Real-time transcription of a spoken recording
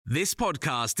This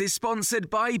podcast is sponsored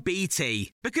by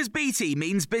BT, because BT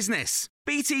means business.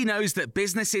 BT knows that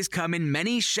businesses come in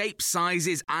many shapes,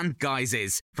 sizes and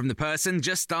guises, from the person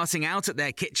just starting out at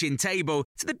their kitchen table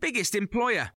to the biggest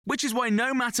employer, which is why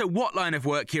no matter what line of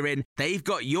work you're in, they've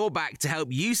got your back to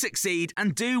help you succeed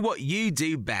and do what you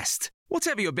do best.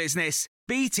 Whatever your business,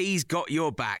 BT's got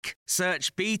your back.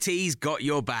 Search BT's got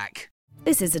your back.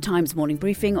 This is the Times morning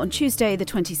briefing on Tuesday, the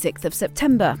 26th of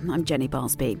September. I'm Jenny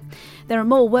Barsby. There are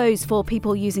more woes for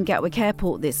people using Gatwick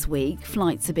Airport this week.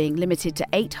 Flights are being limited to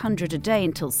 800 a day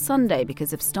until Sunday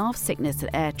because of staff sickness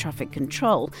at air traffic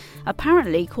control,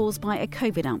 apparently caused by a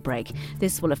COVID outbreak.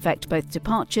 This will affect both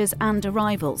departures and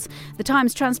arrivals. The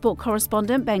Times transport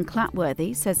correspondent Ben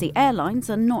Clatworthy says the airlines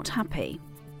are not happy.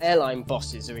 Airline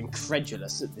bosses are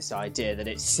incredulous at this idea that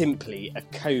it's simply a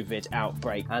COVID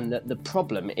outbreak, and that the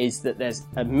problem is that there's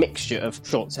a mixture of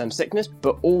short-term sickness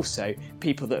but also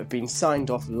people that have been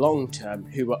signed off long-term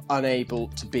who are unable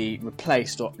to be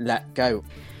replaced or let go.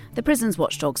 The prisons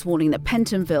watchdog's warning that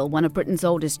Pentonville, one of Britain's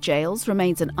oldest jails,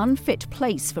 remains an unfit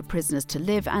place for prisoners to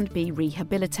live and be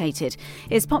rehabilitated.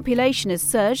 Its population has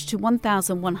surged to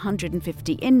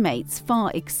 1,150 inmates,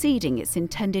 far exceeding its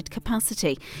intended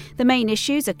capacity. The main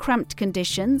issues are cramped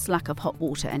conditions, lack of hot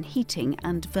water and heating,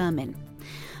 and vermin.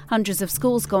 Hundreds of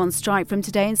schools go on strike from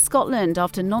today in Scotland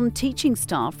after non-teaching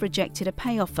staff rejected a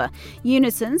pay offer.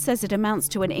 Unison says it amounts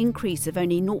to an increase of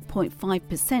only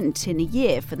 0.5% in a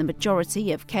year for the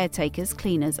majority of caretakers,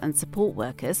 cleaners and support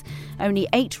workers. Only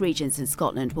 8 regions in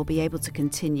Scotland will be able to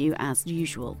continue as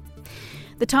usual.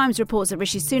 The Times reports that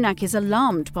Rishi Sunak is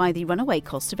alarmed by the runaway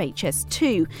cost of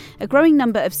HS2. A growing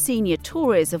number of senior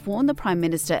Tories have warned the Prime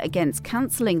Minister against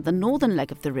cancelling the northern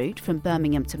leg of the route from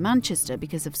Birmingham to Manchester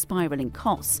because of spiralling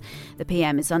costs. The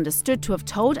PM is understood to have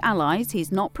told allies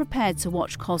he's not prepared to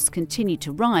watch costs continue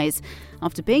to rise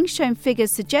after being shown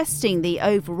figures suggesting the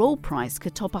overall price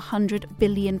could top £100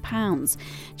 billion.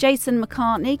 Jason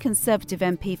McCartney, Conservative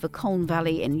MP for Colne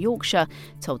Valley in Yorkshire,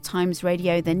 told Times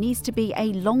Radio there needs to be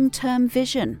a long-term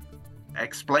vision.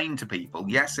 Explain to people,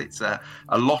 yes, it's a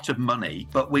lot of money,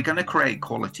 but we're going to create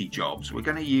quality jobs. We're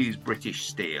going to use British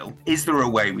steel. Is there a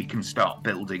way we can start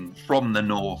building from the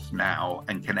north now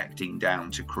and connecting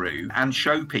down to Crewe, and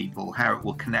show people how it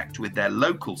will connect with their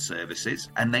local services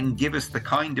and then give us the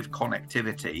kind of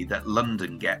connectivity that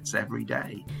London gets every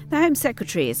day? The Home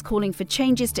Secretary is calling for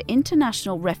changes to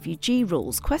international refugee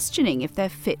rules, questioning if they're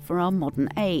fit for our modern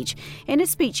age. In a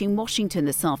speech in Washington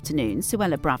this afternoon,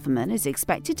 Suella Braverman is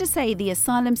expected to say the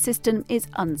asylum system is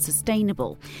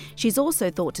unsustainable. She's also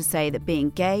thought to say that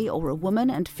being gay or a woman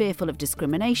and fearful of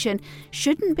discrimination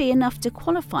shouldn't be enough to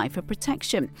qualify for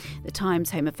protection. The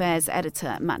Times Home Affairs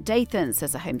editor Matt Dathan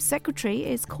says the Home Secretary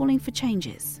is calling for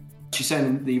changes. She's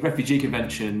saying the Refugee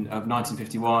Convention of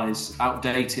 1951 is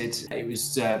outdated. It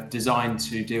was designed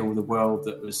to deal with a world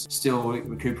that was still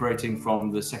recuperating from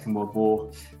the Second World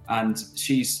War. And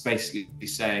she's basically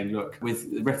saying, look,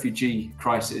 with the refugee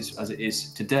crisis as it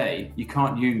is today, you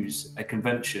can't use a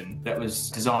convention that was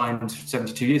designed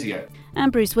 72 years ago.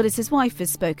 And Bruce Willis's wife has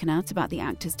spoken out about the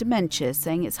actor's dementia,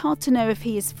 saying it's hard to know if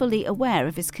he is fully aware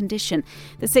of his condition.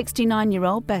 The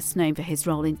 69-year-old, best known for his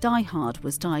role in Die Hard,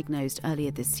 was diagnosed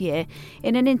earlier this year.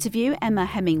 In an interview, Emma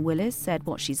Hemming-Willis said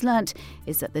what she's learnt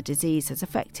is that the disease has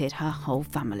affected her whole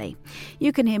family.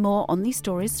 You can hear more on these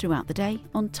stories throughout the day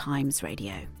on Times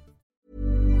Radio.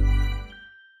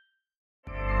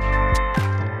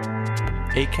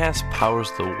 Acast powers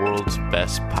the world's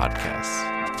best podcasts.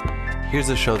 Here's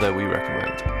a show that we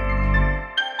recommend.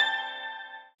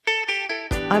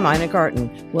 I'm Ina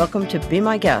Garten. Welcome to Be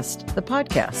My Guest, the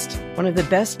podcast. One of the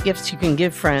best gifts you can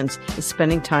give friends is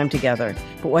spending time together.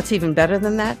 But what's even better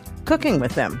than that? Cooking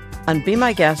with them. On Be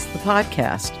My Guest, the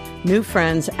podcast, new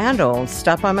friends and old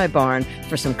stop by my barn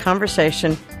for some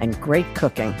conversation and great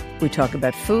cooking. We talk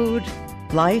about food,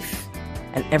 life,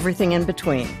 and everything in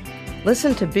between.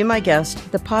 Listen to Be My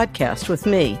Guest, the podcast with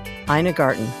me, Ina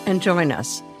Garten, and join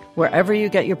us wherever you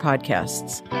get your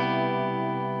podcasts.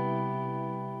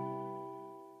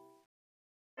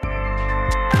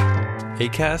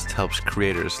 Acast helps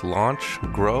creators launch,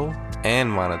 grow, and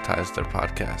monetize their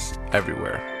podcasts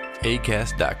everywhere.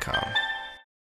 Acast.com.